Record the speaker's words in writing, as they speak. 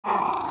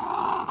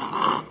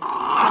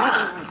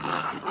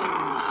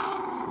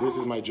this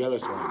is my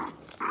jealous one,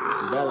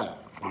 Bella,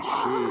 and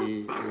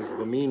she is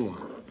the mean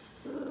one.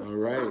 All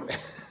right.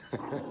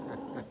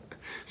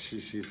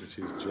 she's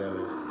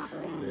jealous.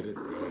 Let it,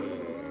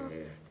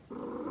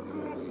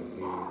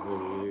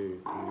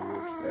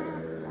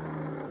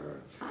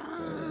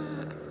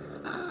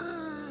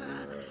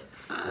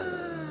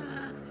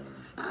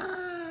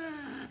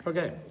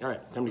 Okay, all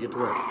right, time to get to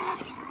work.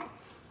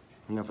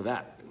 Enough of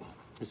that.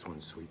 This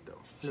one's sweet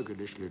though. Look at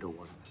this little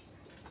one.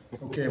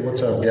 Okay,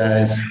 what's up,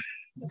 guys?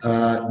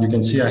 You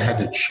can see I had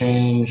to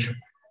change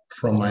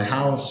from my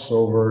house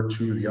over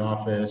to the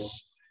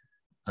office.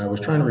 I was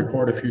trying to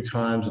record a few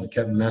times and it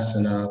kept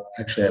messing up.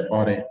 Actually, I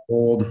bought an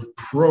old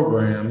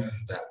program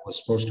that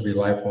was supposed to be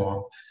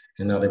lifelong,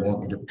 and now they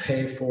want me to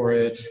pay for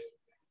it,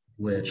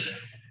 which,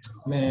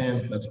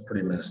 man, that's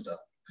pretty messed up.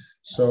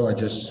 So I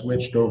just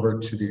switched over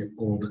to the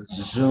old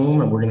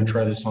Zoom, and we're going to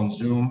try this on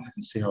Zoom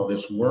and see how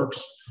this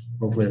works.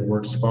 Hopefully it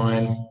works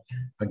fine.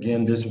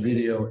 Again, this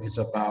video is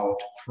about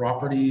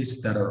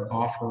properties that are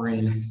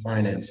offering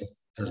financing.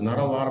 There's not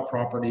a lot of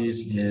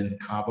properties in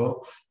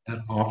Cabo that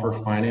offer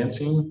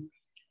financing,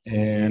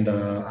 and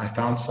I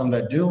found some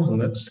that do, and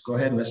let's go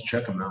ahead and let's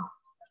check them out.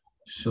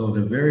 So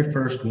the very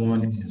first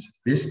one is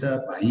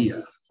Vista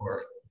Bahia for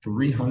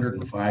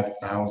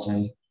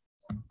 305,000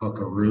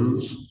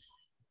 buckaroos.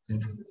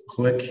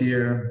 Click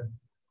here,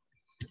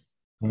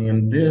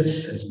 and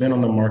this has been on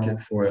the market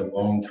for a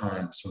long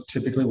time. So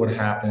typically what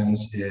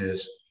happens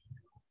is,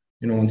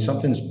 when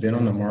something's been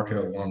on the market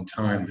a long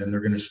time, then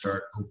they're going to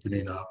start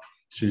opening up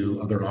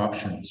to other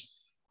options.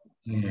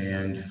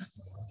 And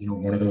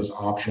one of those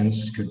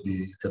options could be,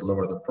 you could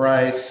lower the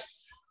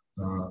price,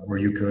 or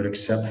you could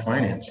accept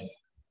financing.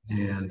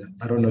 And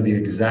I don't know the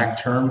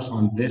exact terms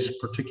on this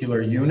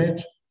particular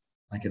unit.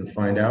 I can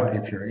find out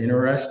if you're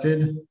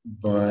interested,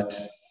 but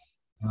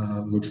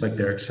looks like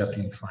they're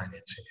accepting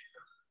financing.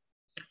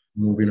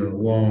 Moving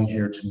along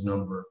here to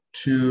number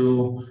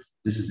 2.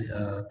 This is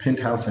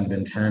Penthouse and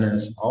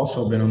Ventanas,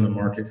 also been on the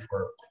market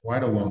for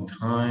quite a long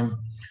time.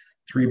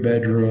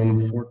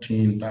 3-bedroom,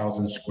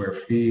 14,000 square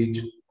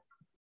feet.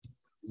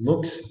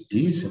 Looks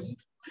decent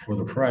for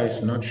the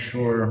price. Not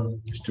sure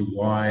as to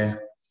why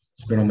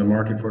it's been on the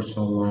market for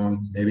so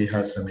long. Maybe it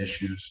has some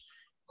issues.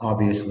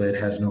 Obviously, it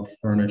has no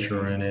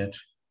furniture in it.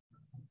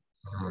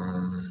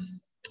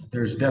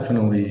 There's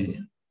definitely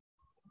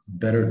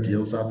better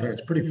deals out there.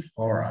 It's pretty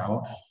far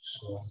out,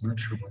 so I'm not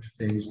sure what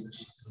phase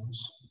this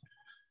is.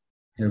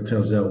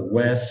 Hotel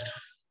West.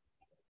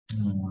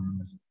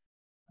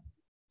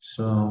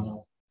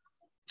 So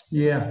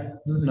yeah,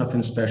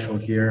 nothing special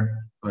here,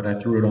 but I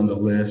threw it on the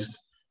list.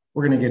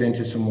 We're going to get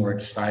into some more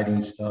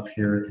exciting stuff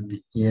here at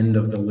the end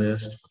of the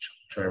list,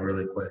 which I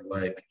really quite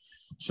like.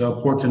 So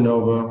Porto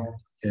Nova,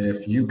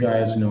 if you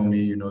guys know me,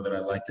 you know that I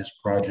like this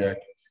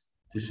project.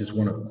 This is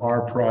one of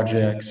our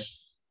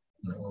projects.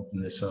 I'm going to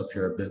open this up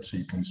here a bit so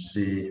you can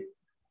see.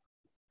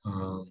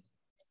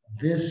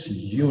 This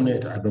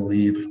unit, I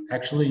believe,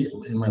 actually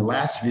in my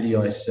last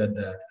video, I said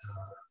that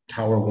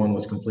Tower 1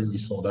 was completely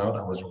sold out.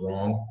 I was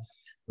wrong.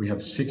 We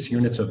have 6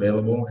 units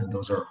available, and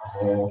those are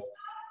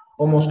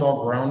almost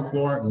all ground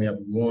floor, and we have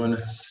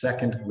 1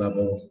 second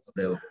level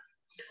available.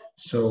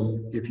 So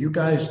if you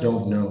guys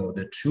don't know,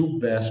 the 2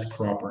 best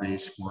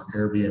properties for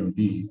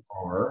Airbnb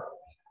are,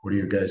 what do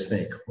you guys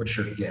think? What's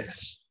your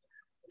guess?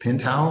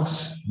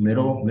 Penthouse,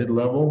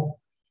 mid-level,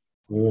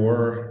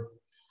 or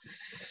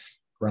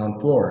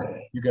ground floor?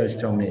 You guys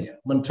tell me. I'm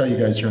going to tell you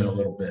guys here in a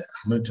little bit.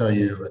 I'm going to tell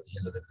you at the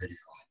end of the video,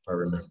 if I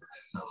remember.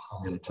 No,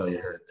 I'm going to tell you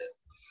here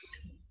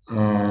in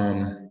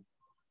a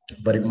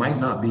bit. But it might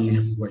not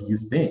be what you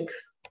think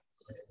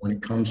when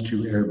it comes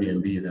to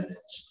Airbnb, that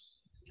is.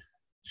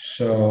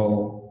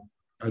 So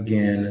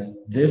again,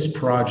 this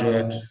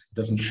project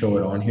doesn't show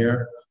it on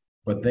here,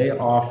 but they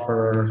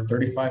offer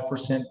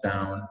 35%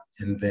 down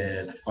and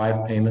then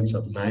 5 payments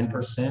of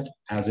 9%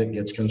 as it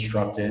gets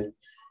constructed,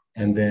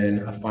 and then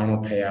a final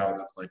payout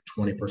of like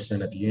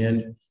 20% at the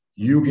end.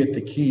 You get the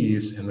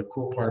keys, and the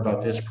cool part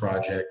about this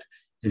project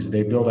is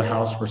they build a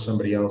house for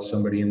somebody else,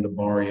 somebody in the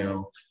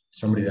barrio,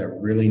 somebody that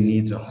really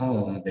needs a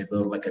home. They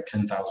build like a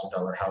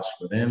 $10,000 house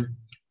for them.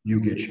 You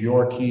get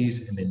your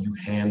keys, and then you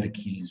hand the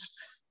keys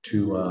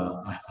to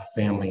a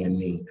family in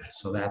need.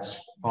 So that's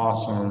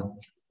awesome.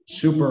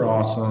 Super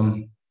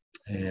awesome,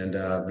 and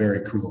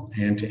very cool.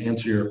 And to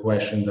answer your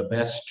question, the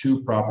best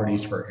 2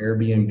 properties for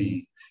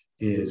Airbnb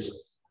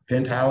is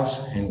Penthouse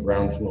and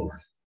ground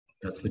floor.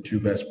 That's the 2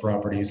 best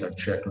properties. I've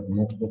checked with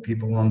multiple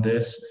people on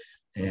this.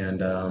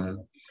 And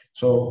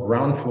so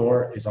ground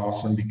floor is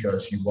awesome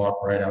because you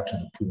walk right out to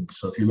the pool.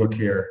 So if you look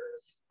here,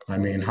 I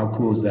mean, how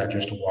cool is that,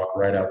 just to walk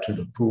right out to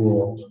the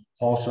pool?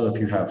 Also, if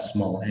you have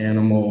small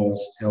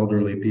animals,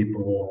 elderly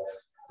people,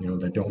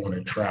 that don't want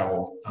to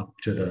travel up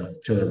to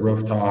the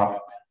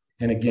rooftop.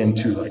 And again,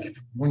 too, like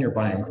when you're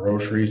buying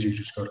groceries, you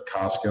just go to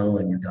Costco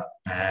and you got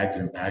bags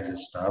and bags of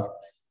stuff.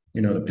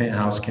 The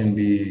penthouse can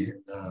be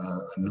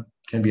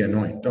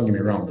annoying. Don't get me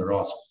wrong, they're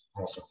awesome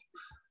also.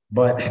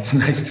 But it's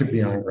nice to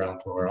be on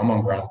ground floor. I'm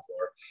on ground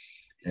floor,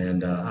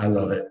 and I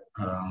love it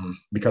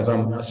because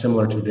I'm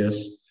similar to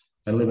this.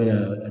 I live in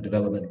a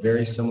development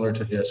very similar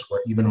to this,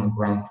 where even on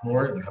ground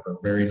floor, you have a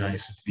very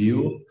nice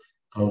view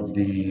of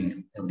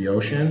the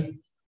ocean.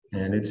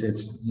 And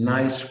it's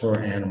nice for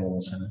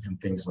animals and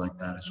things like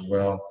that as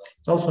well.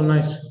 It's also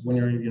nice when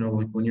you're,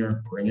 like when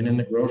you're bringing in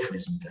the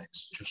groceries and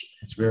things, just,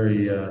 it's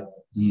very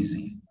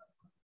easy.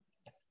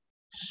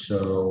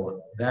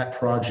 So that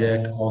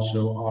project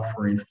also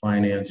offering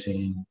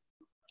financing.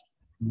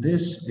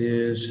 This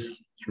is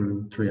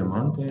through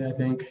Triamonte, I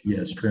think.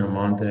 Yes,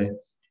 Triamonte.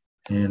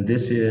 And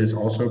this is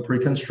also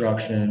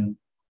pre-construction.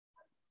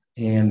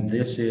 And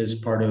this is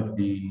part of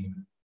the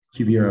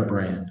Kiviera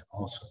brand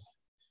also,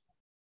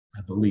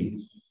 I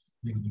believe.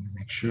 Let me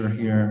make sure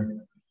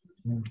here.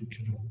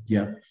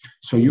 Yeah,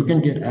 so you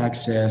can get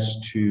access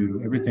to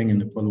everything in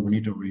the Pueblo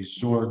Bonito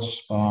Resort,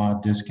 spa,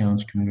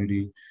 discounts,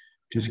 community,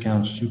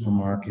 discounts,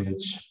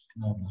 supermarkets,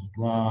 blah, blah,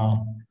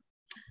 blah.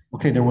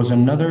 Okay, there was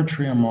another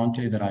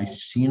Triamonte that I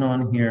seen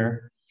on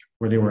here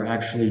where they were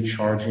actually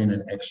charging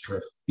an extra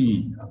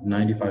fee of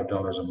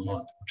 $95 a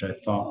month, which I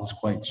thought was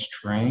quite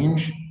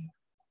strange.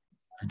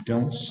 I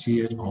don't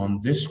see it on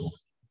this one.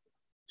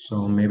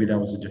 So maybe that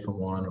was a different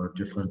one or a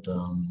different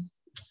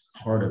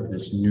part of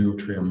this new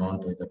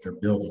Triamonte that they're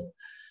building.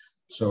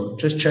 So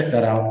just check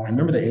that out. I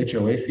remember the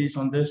HOA fees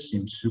on this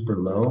seemed super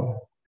low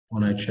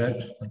when I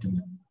checked, like in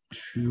the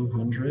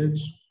 200s.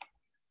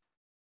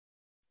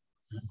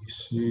 Let me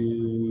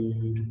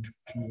see.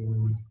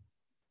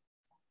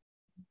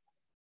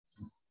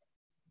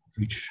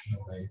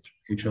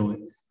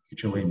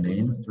 HOA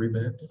name,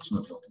 3-bed. That's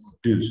not helping.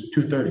 Dues,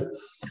 230.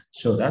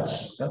 So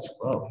that's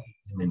low.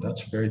 I mean,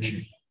 that's very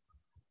cheap.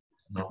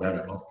 Not bad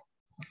at all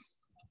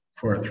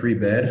for a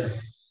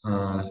 3-bed.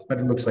 But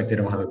it looks like they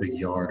don't have a big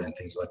yard and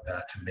things like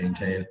that to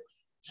maintain.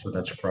 So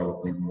that's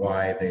probably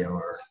why they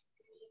are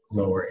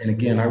lower. And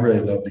again, I really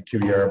love the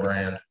Kiviera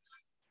brand.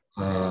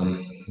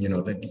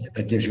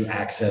 That gives you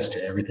access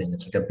to everything.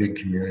 It's like a big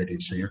community.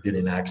 So you're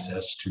getting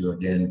access to,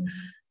 again,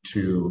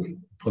 to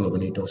Pueblo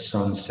Bonito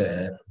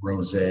Sunset,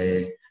 Rose.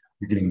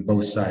 You're getting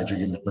both sides. You're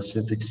getting the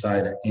Pacific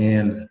side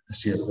and the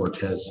Cia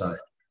Cortez side,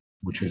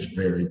 which is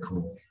very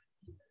cool.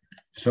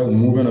 So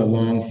moving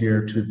along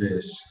here to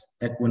this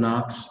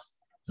Equinox.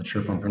 Not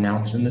sure if I'm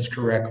pronouncing this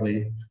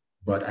correctly,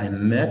 but I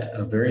met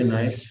a very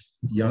nice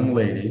young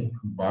lady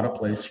who bought a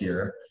place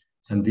here.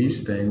 And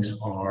these things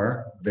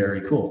are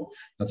very cool.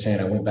 Not saying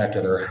I went back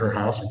to her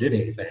house and did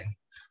anything.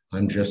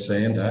 I'm just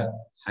saying that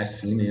I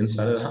seen the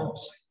inside of the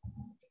house.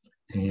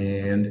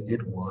 And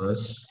it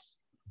was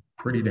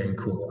pretty dang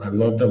cool. I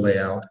love the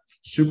layout,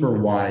 super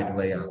wide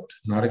layout,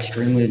 not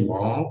extremely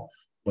long,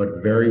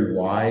 but very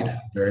wide,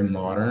 very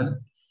modern,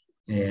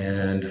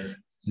 and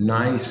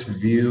nice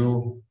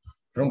view.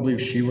 I don't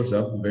believe she was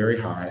up very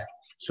high.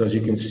 So as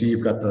you can see,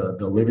 you've got the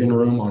living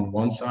room on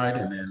one side,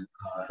 and then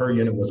her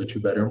unit was a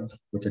 2-bedroom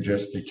with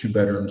just the 2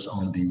 bedrooms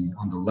on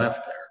the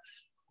left there.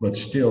 But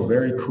still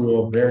very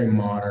cool, very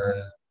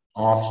modern,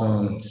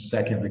 awesome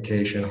second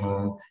vacation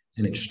home,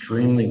 and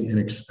extremely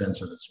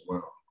inexpensive as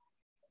well.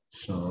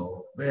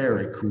 So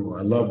very cool.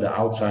 I love the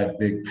outside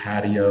big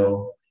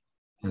patio.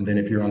 And then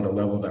if you're on the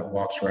level that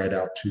walks right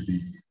out to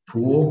the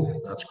pool,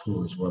 that's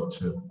cool as well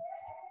too.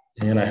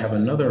 And I have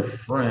another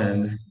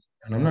friend,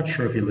 and I'm not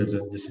sure if he lives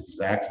at this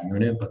exact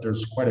unit, but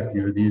there's quite a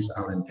few of these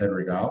out in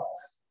Pedregal.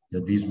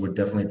 These would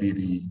definitely be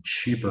the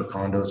cheaper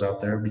condos out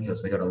there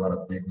because they got a lot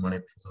of big money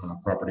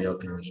property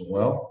out there as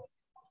well.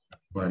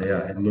 But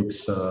yeah, it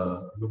looks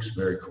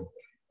very cool.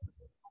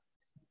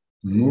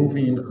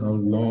 Moving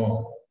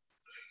along.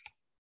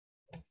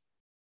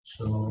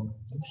 So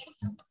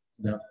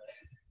that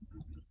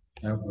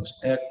was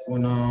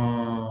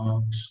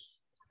Equinox.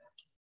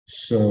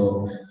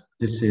 So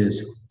this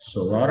is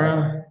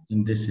Solara,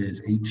 and this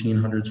is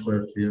 1,800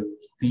 square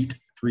feet,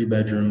 3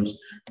 bedrooms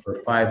for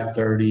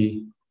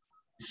 530.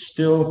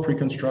 Still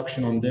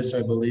pre-construction on this,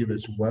 I believe,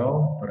 as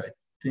well, but I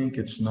think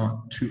it's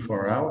not too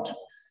far out.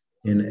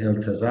 In El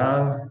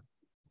Tazal.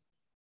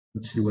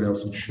 Let's see what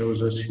else it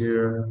shows us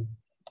here.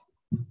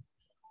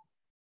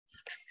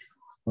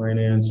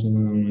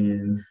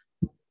 Financing.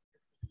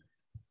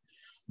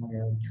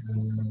 I'm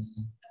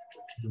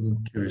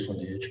curious on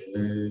the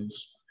HOAs.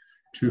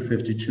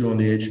 252 on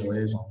the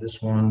HOAs on this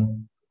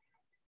one.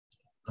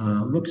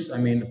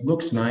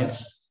 Looks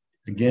nice.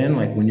 Again,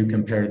 like when you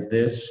compare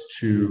this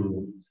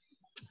to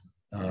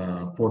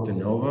Porto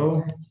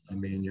Novo, I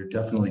mean, you're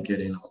definitely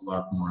getting a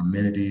lot more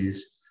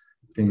amenities,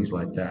 things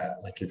like that.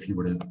 Like if you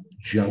were to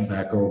jump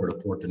back over to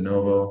Porto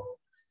Novo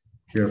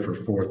here for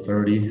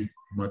 430,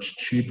 much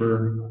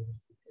cheaper,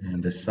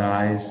 and the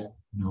size,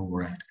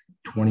 we're at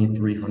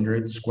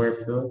 2,300 square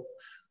foot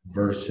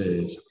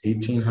versus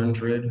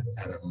 1,800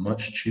 at a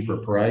much cheaper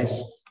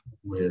price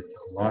with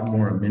a lot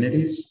more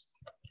amenities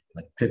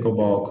like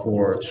pickleball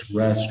courts,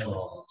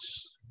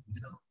 restaurants,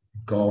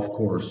 golf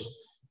course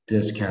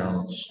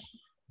discounts.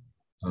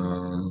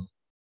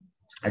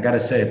 I gotta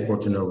say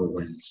Porto Novo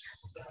wins.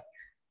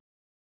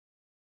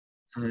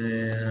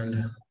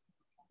 And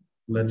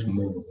let's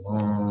move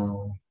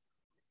along.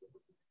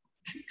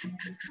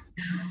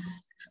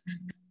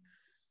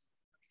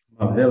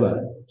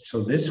 Villa.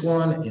 So this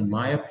one, in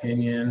my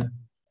opinion,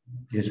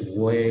 is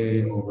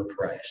way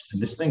overpriced.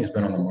 And this thing has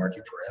been on the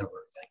market forever,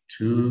 like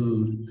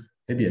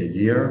maybe a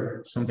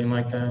year, something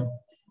like that.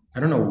 I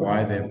don't know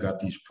why they've got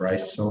these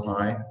priced so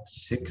high,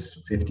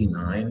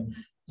 659,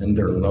 and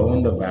they're low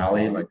in the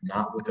valley, like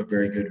not with a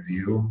very good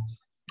view.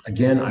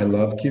 Again, I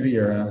love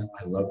Kiviera.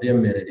 I love the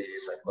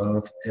amenities. I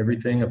love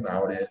everything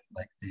about it.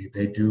 Like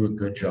they do a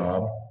good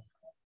job,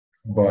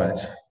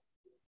 but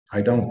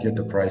I don't get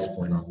the price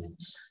point on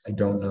these. I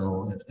don't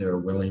know if they're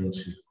willing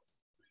to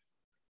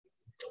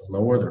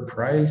lower their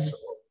price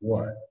or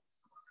what.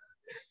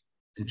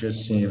 It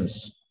just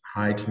seems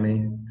high to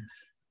me.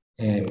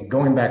 And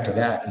going back to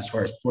that, as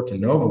far as Porto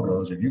Novo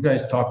goes, if you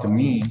guys talk to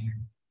me,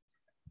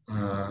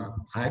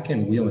 I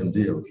can wheel and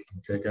deal.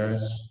 Okay,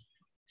 guys.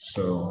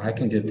 So I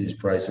can get these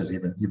prices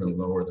even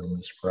lower than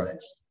this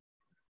price.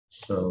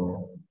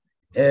 So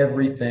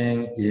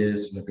everything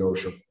is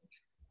negotiable.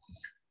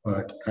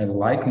 But I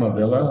like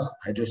Mavilla.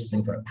 I just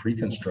think that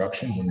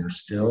pre-construction, when you're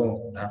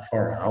still that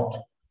far out,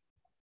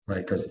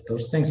 like, because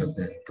those things have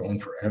been going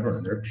forever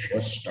and they're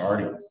just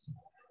starting.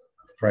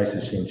 The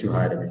prices seem too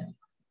high to me.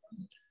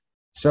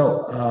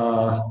 So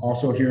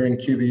also here in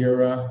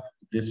Kiviera,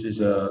 this is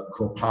a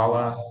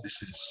Copala.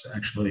 This is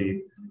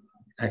actually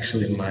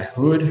my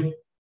hood.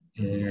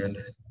 And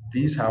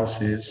these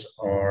houses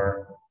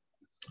are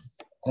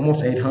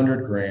almost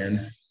 800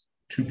 grand,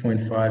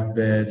 2.5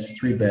 beds,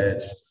 3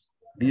 beds.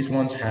 These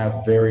ones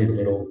have very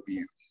little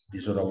view.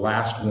 These are the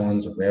last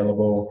ones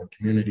available. The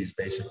community is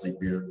basically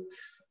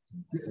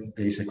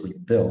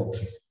built.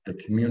 The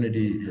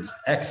community is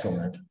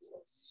excellent.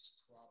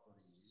 These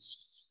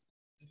properties,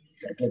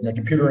 gotta plug my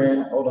computer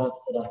in. Hold on.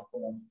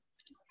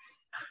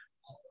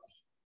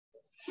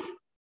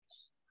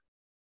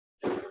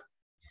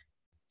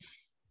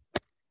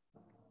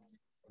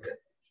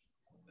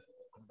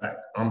 Okay,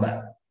 I'm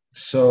back.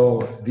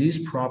 So these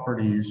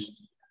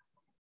properties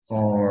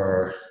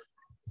are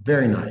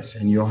very nice,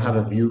 and you'll have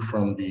a view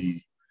from the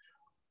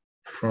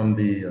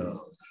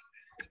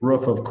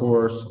roof, of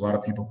course. A lot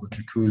of people put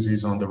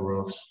jacuzzis on the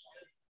roofs,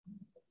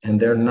 and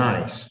they're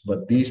nice.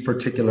 But these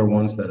particular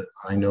ones that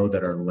I know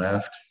that are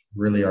left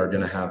really are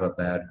going to have a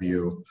bad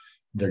view.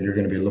 You're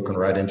going to be looking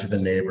right into the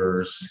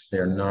neighbors.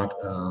 They're not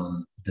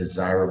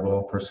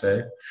desirable per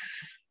se.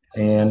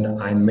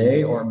 And I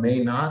may or may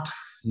not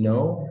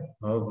know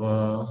of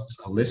a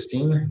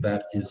listing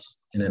that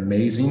is an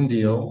amazing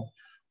deal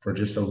for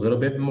just a little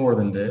bit more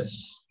than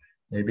this,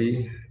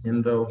 maybe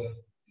in the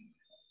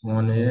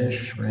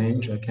one-ish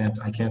range. I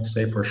can't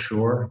say for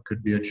sure. It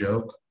could be a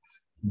joke.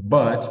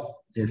 But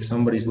if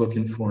somebody's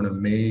looking for an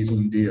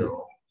amazing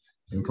deal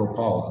in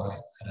Copala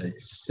at a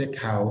sick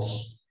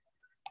house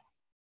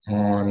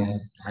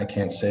on, I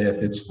can't say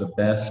if it's the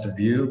best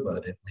view,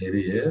 but it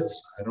maybe is.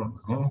 I don't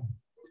know.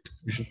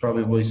 You should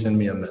probably send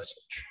me a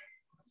message.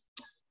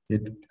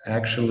 It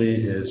actually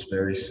is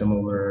very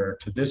similar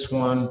to this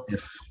one.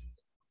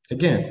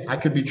 Again, I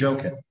could be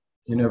joking.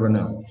 You never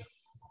know.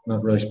 I'm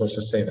not really supposed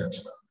to say that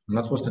stuff. I'm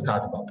not supposed to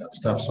talk about that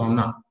stuff, so I'm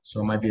not.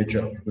 So it might be a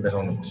joke. Who the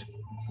hell knows?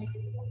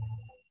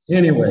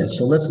 Anyway,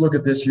 so let's look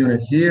at this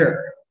unit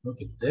here. Look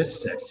at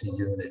this sexy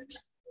unit.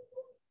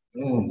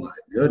 Oh my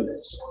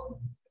goodness.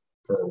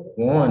 For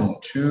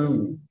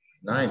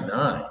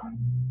 1299.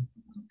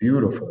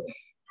 Beautiful.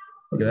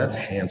 Look at that's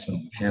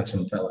handsome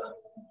fella.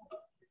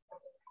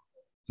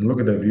 And look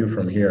at the view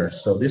from here.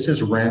 So this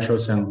is Rancho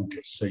San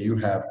Lucas. So you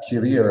have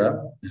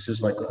Kiviera. This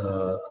is like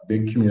a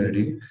big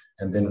community.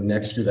 And then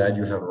next to that,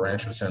 you have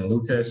Rancho San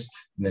Lucas.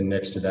 And then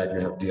next to that,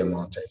 you have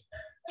Diamante.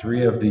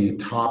 3 of the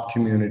top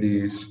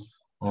communities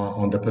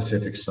on the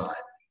Pacific side.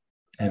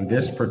 And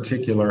this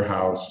particular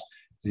house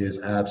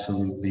is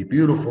absolutely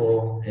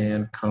beautiful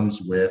and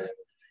comes with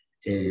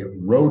a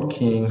Road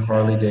King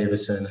Harley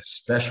Davidson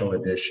special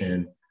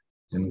edition.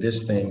 And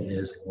this thing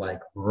is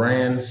like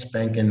brand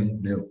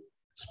spanking new.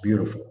 It's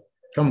beautiful.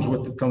 Comes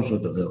with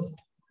the villa.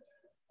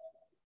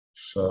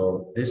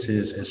 So this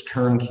is as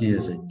turnkey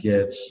as it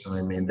gets.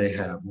 I mean, they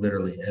have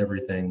literally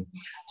everything.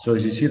 So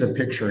as you see the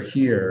picture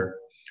here,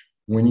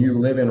 when you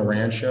live in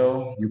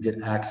Rancho, you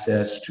get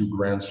access to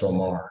Gran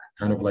Somar.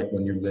 Kind of like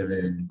when you live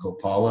in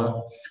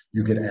Copala,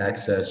 you get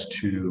access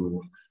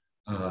to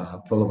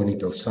Pueblo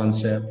Bonito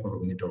Sunset, Pueblo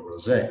Bonito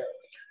Rosé.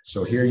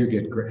 So here you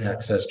get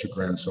access to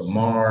Gran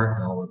Somar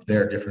and all of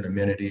their different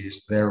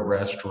amenities, their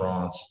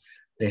restaurants.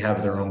 They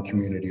have their own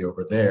community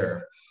over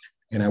there.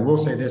 And I will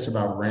say this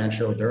about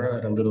Rancho, they're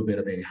at a little bit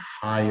of a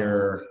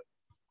higher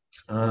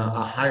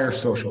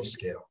social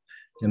scale.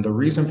 And the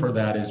reason for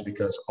that is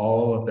because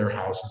all of their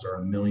houses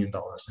are $1 million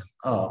and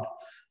up,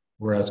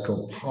 whereas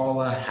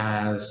Copala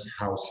has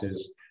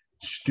houses,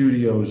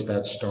 studios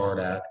that start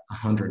at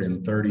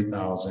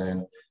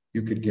 130,000.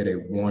 You could get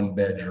a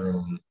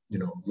 1-bedroom,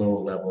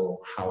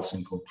 low-level house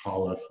in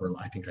Copala for,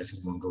 I think I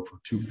said one go for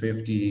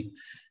 250.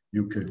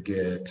 You could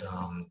get,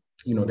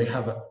 they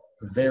have a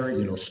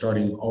very,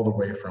 starting all the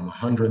way from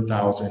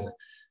 100,000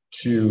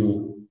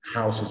 to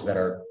houses that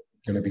are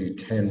going to be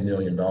 $10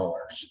 million.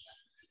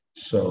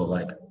 So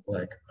what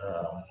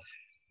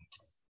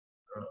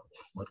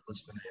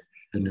was the name?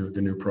 the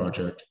new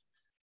project.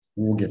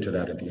 We'll get to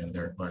that at the end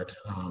there, but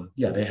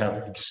yeah, they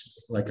have,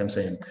 like I'm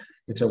saying,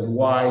 it's a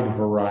wide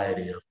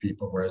variety of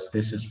people, whereas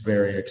this is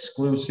very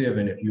exclusive.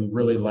 And if you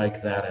really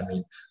like that, I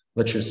mean,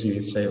 let's just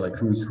say like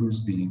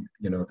who's the,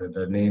 you know,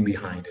 the name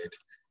behind it.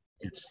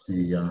 It's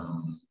the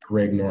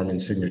Greg Norman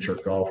Signature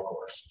Golf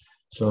Course.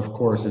 So of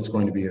course it's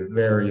going to be a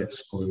very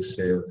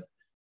exclusive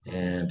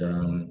and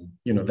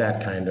you know,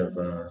 that kind of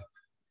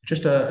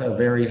just a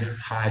very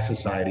high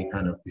society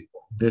kind of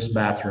people. This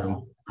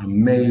bathroom,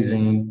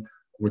 amazing,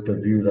 with the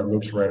view that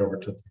looks right over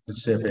to the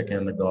Pacific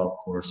and the golf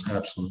course,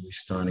 absolutely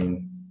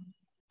stunning.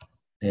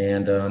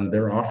 And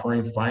they're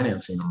offering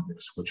financing on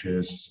this, which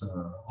is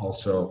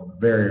also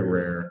very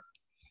rare.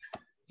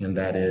 And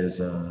that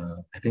is,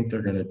 I think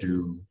they're going to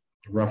do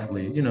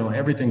roughly, you know,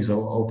 everything's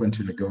open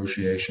to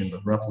negotiation,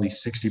 but roughly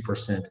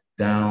 60%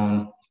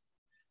 down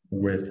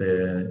with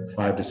a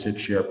 5 to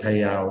 6 year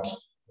payout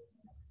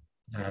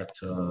at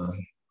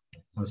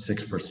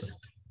 6%,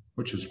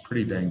 which is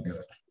pretty dang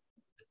good.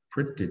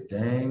 Pretty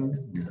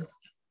dang good.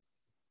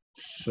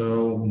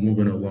 So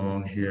moving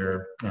along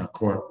here,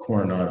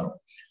 Coronado.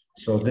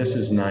 So this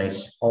is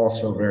nice,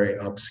 also very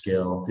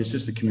upscale. This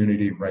is the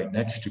community right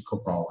next to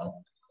Copala.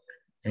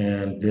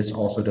 And this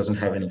also doesn't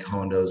have any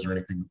condos or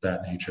anything of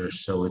that nature.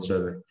 So it's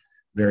a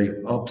very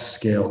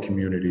upscale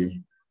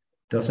community.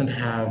 Doesn't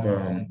have,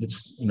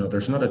 it's, you know,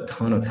 there's not a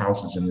ton of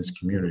houses in this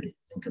community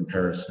in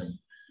comparison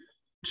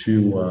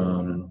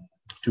to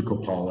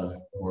Copala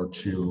or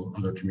to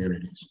other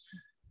communities.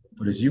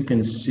 But as you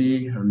can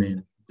see, I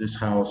mean, this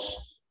house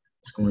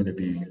is going to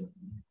be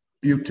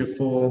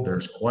beautiful.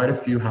 There's quite a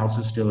few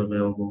houses still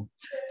available.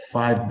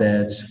 5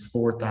 beds,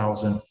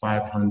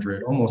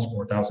 4,500, almost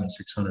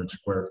 4,600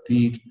 square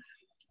feet.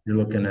 You're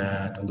looking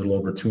at a little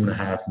over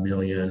 2.5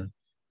 million.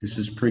 This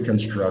is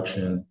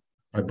pre-construction.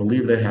 I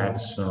believe they have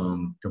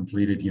some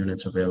completed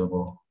units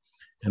available,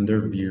 and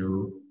their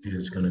view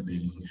is going to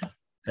be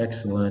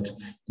excellent.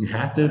 You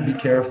have to be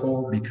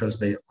careful because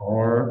they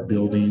are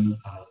building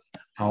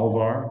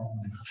Alvar.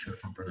 I'm not sure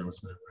if I'm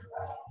pronouncing that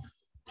right.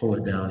 Pull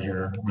it down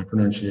here. My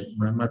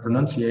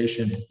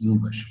pronunciation in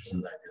English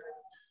isn't that good.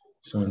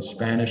 So in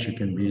Spanish, it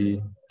can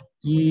be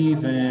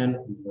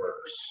even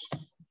worse.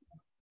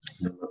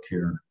 Look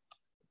here.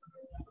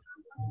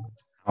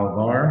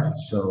 Alvar.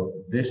 So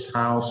this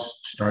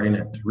house starting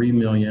at 3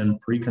 million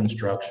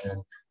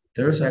pre-construction.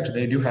 There's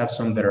actually, they do have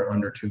some that are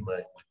under 2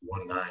 million,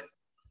 like 1.9.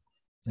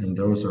 And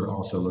those are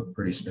also look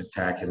pretty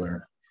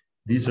spectacular.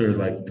 These are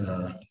like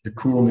the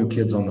cool new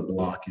kids on the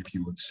block, if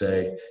you would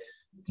say.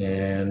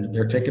 And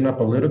they're taking up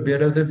a little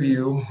bit of the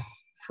view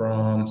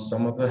from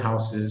some of the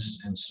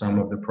houses and some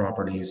of the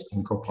properties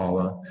in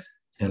Copala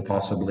and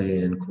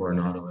possibly in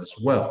Coronado as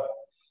well.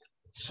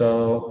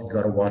 So you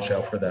got to watch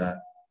out for that.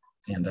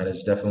 And that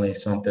is definitely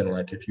something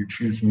like if you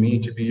choose me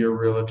to be your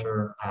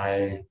realtor,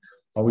 I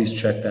always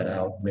check that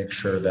out, make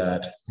sure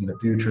that in the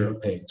future,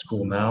 hey, it's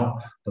cool now,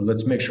 but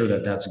let's make sure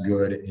that that's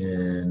good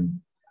in,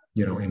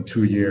 you know, in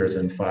 2 years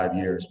and 5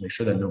 years. Make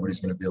sure that nobody's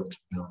going to be able to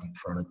build in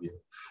front of you,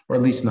 or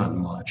at least not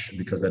much,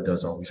 because that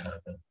does always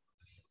happen.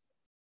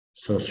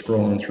 So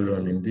scrolling through, I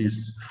mean,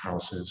 these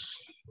houses,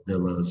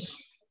 villas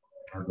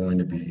are going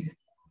to be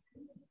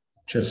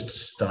just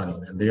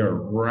stunning, and they are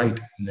right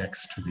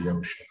next to the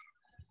ocean.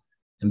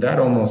 And that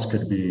almost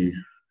could be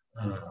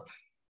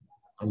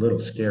a little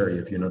scary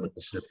if you know the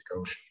Pacific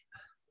Ocean,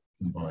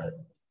 but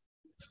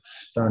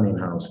stunning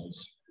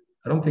houses.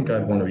 I don't think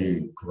I'd want to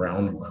be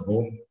ground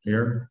level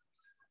here,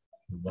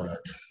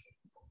 but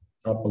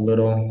up a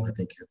little, I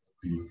think it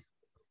would be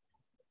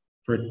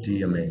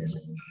pretty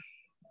amazing.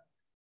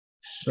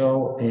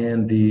 So,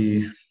 and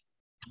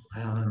I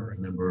don't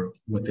remember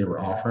what they were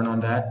offering on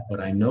that,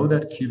 but I know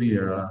that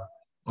Cuviera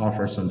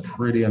offers some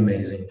pretty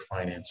amazing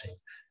financing,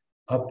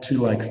 up to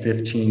like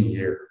 15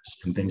 years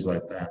and things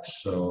like that.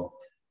 So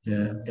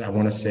yeah, I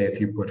want to say if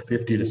you put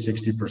 50 to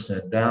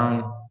 60%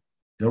 down,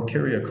 they'll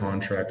carry a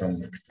contract on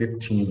like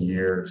 15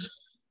 years,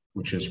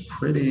 which is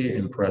pretty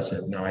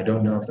impressive. Now, I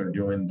don't know if they're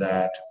doing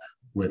that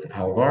with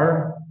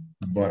Alvar,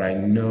 but I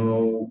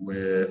know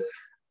with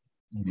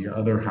the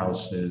other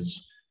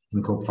houses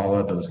in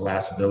Copala, those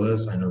last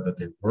villas, I know that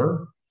they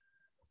were,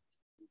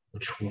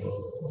 which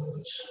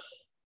was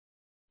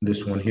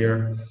this one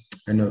here.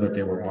 I know that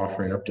they were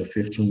offering up to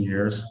 15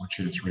 years, which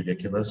is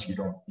ridiculous.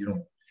 You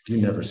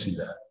never see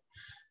that.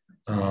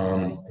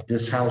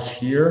 This house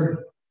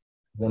here,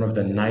 one of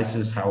the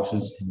nicest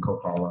houses in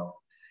Copala.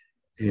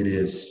 It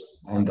is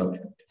on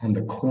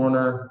the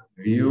corner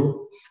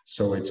view,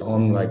 so it's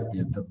on like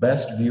the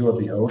best view of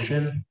the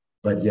ocean,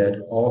 but yet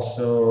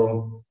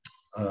also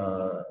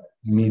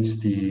meets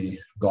the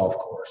golf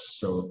course.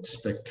 So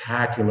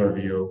spectacular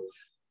view.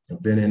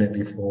 I've been in it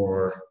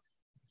before.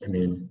 I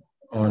mean,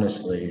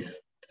 honestly,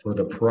 for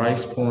the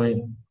price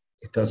point,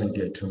 it doesn't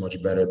get too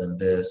much better than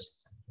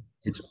this.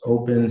 It's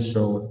open,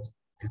 so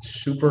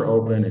it's super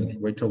open,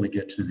 and wait till we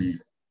get to the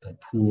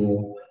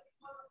pool.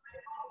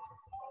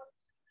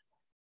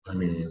 I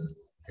mean,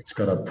 it's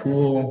got a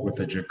pool with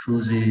a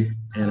jacuzzi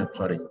and a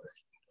putting green.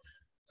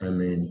 I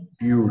mean,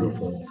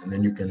 beautiful. And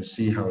then you can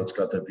see how it's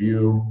got the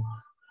view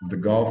The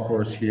golf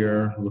course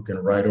here, looking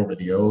right over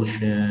the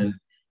ocean,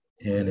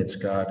 and it's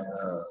got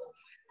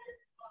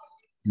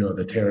you know,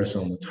 the terrace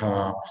on the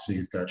top. So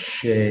you've got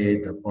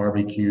shade, the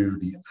barbecue,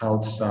 the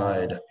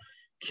outside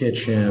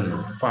kitchen,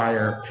 the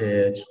fire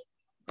pit.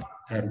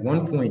 At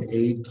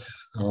 1.8,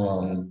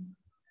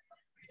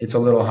 it's a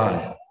little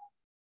high.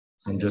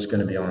 I'm just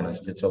going to be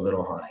honest, it's a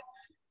little high.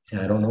 And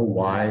I don't know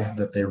why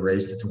that they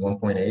raised it to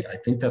 1.8. I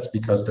think that's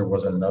because there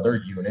was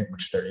another unit,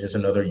 which there is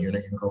another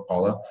unit in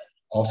Copala,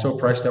 also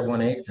priced at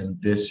 1.8, and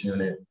this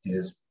unit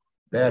is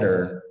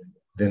better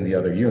than the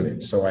other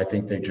unit. So I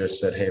think they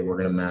just said, hey, we're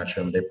going to match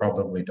them. They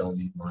probably don't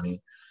need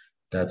money.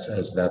 That's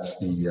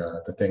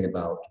the thing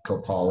about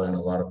Copala and a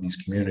lot of these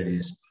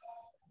communities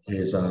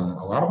is a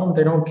lot of them,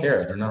 they don't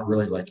care. They're not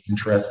really like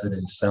interested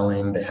in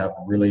selling. They have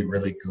really,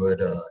 really good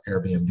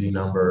Airbnb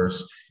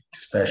numbers,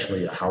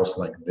 especially a house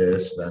like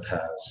this that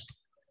has,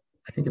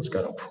 I think it's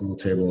got a pool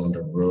table on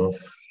the roof.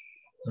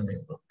 Let me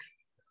look.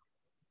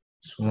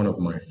 It's one of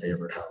my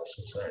favorite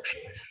houses,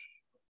 actually.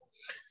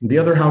 And the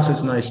other house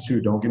is nice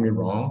too, don't get me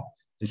wrong.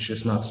 It's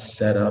just not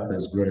set up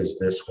as good as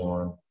this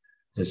one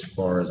as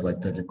far as like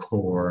the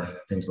decor,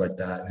 things like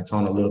that. And it's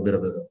on a little bit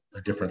of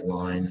a different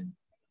line,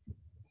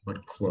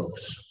 but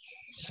close,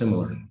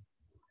 similar.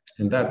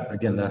 And that,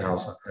 again, that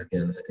house,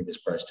 again, I think is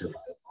priced too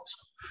high also.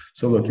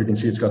 So look, you can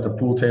see it's got the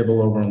pool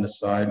table over on the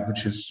side,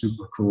 which is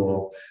super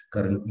cool.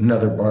 Got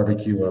another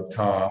barbecue up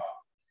top,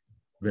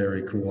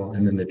 very cool.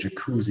 And then the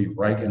jacuzzi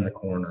right in the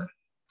corner.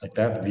 Like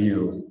that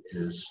view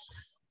is,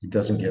 it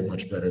doesn't get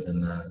much better than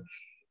that.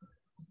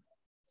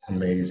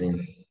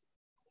 Amazing.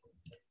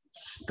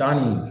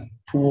 Stunning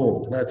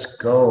pool, let's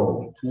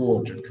go.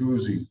 Pool,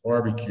 jacuzzi,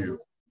 barbecue.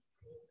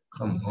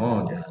 Come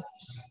on,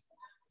 guys.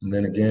 And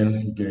then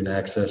again, you're getting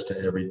access to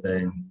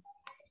everything.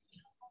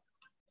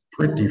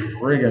 Pretty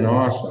friggin'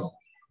 awesome.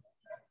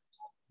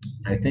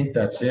 I think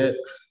that's it.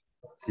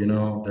 You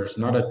know, there's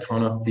not a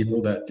ton of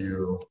people that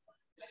do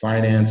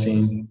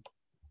financing.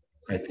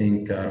 I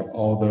think out of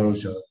all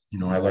those, you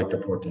know, I like the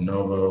Porto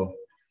Novo.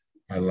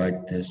 I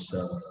like this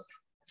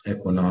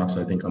Equinox.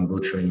 I think I'm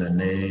butchering the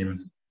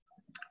name.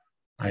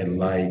 I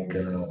like,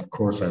 of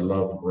course, I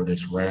love where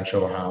this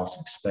Rancho house,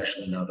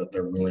 especially now that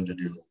they're willing to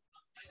do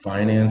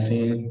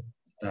financing.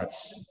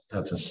 That's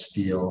a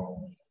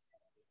steal.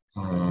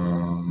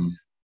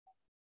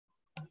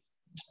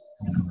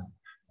 You know,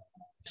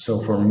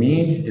 so for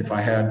me, if I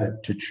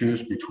had to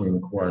choose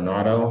between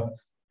Coronado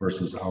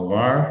versus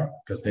Alvar,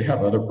 because they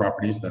have other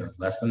properties that are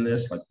less than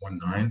this, like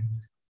 1.9.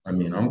 I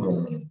mean, I'm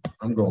going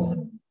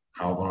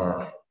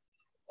Alvar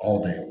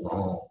all day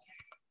long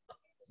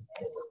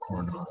over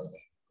Coronado.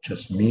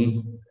 Just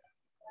me,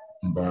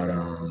 but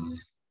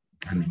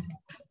I mean,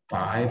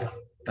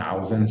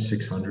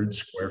 5,600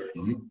 square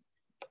feet.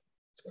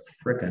 It's a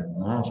freaking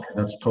monster.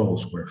 That's total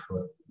square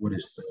foot. What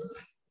is the?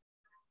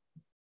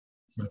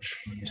 Let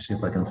me see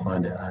if I can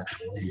find the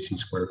actual AC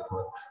square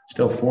foot.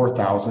 Still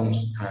 4,000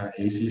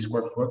 AC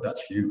square foot.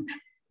 That's huge.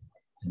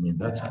 I mean,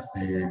 that's a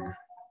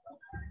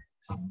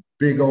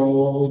big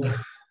old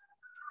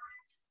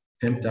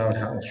pimped out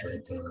house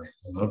right there. I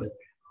love it.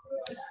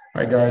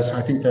 All right, guys,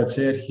 I think that's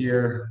it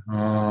here.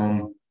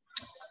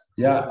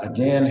 Yeah,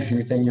 again,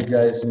 anything you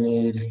guys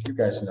need, you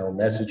guys know,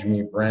 message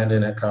me,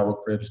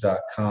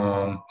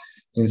 Brandon@CaboCribs.com,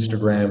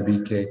 Instagram,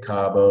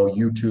 BKCabo,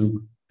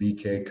 YouTube,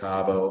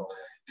 BKCabo,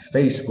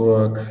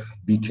 Facebook,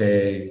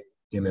 BK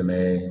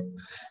MMA.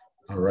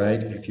 All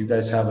right, if you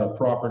guys have a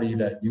property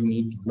that you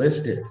need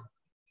listed,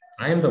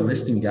 I am the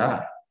listing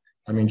guy.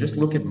 I mean, just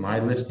look at my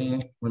listing.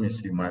 Let me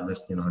see my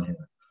listing on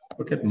here.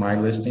 Look at my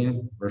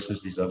listing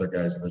versus these other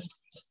guys'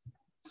 listings.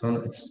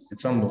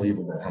 It's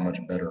unbelievable how much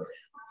better I am.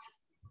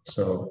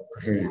 So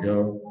here you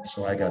go.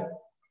 So I got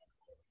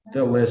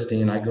the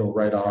listing. I go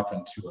right off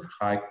into a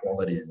high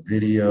quality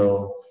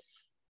video.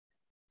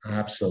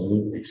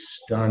 Absolutely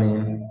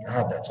stunning.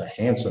 God, that's a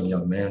handsome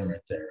young man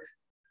right there.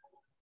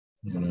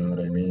 You know what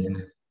I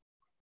mean?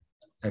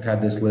 I've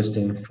had this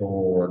listing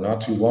for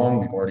not too long.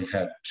 We've already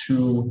had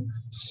 2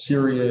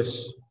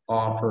 serious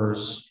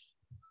offers.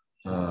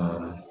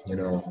 You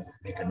know,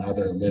 make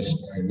another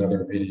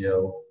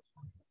video.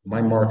 My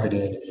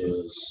marketing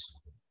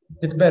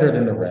it's better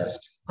than the rest.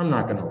 I'm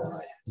not gonna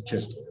lie, it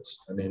just is.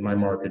 I mean, my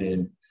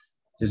marketing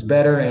is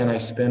better, and I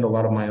spend a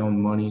lot of my own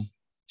money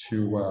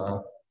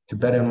to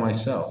bet on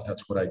myself.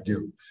 That's what I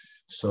do.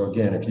 So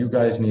again, if you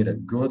guys need a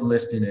good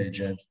listing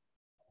agent,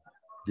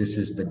 this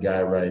is the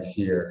guy right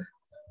here.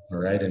 All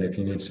right, and if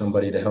you need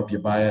somebody to help you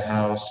buy a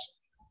house,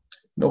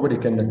 nobody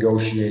can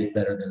negotiate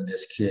better than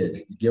this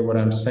kid. You get what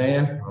I'm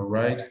saying? All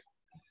right.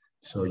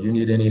 So you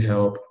need any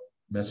help,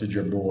 message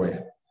your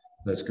boy.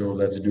 Let's go.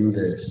 Let's do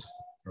this.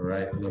 All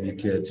right. Love you,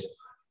 kids.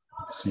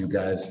 See you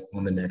guys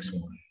on the next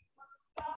one.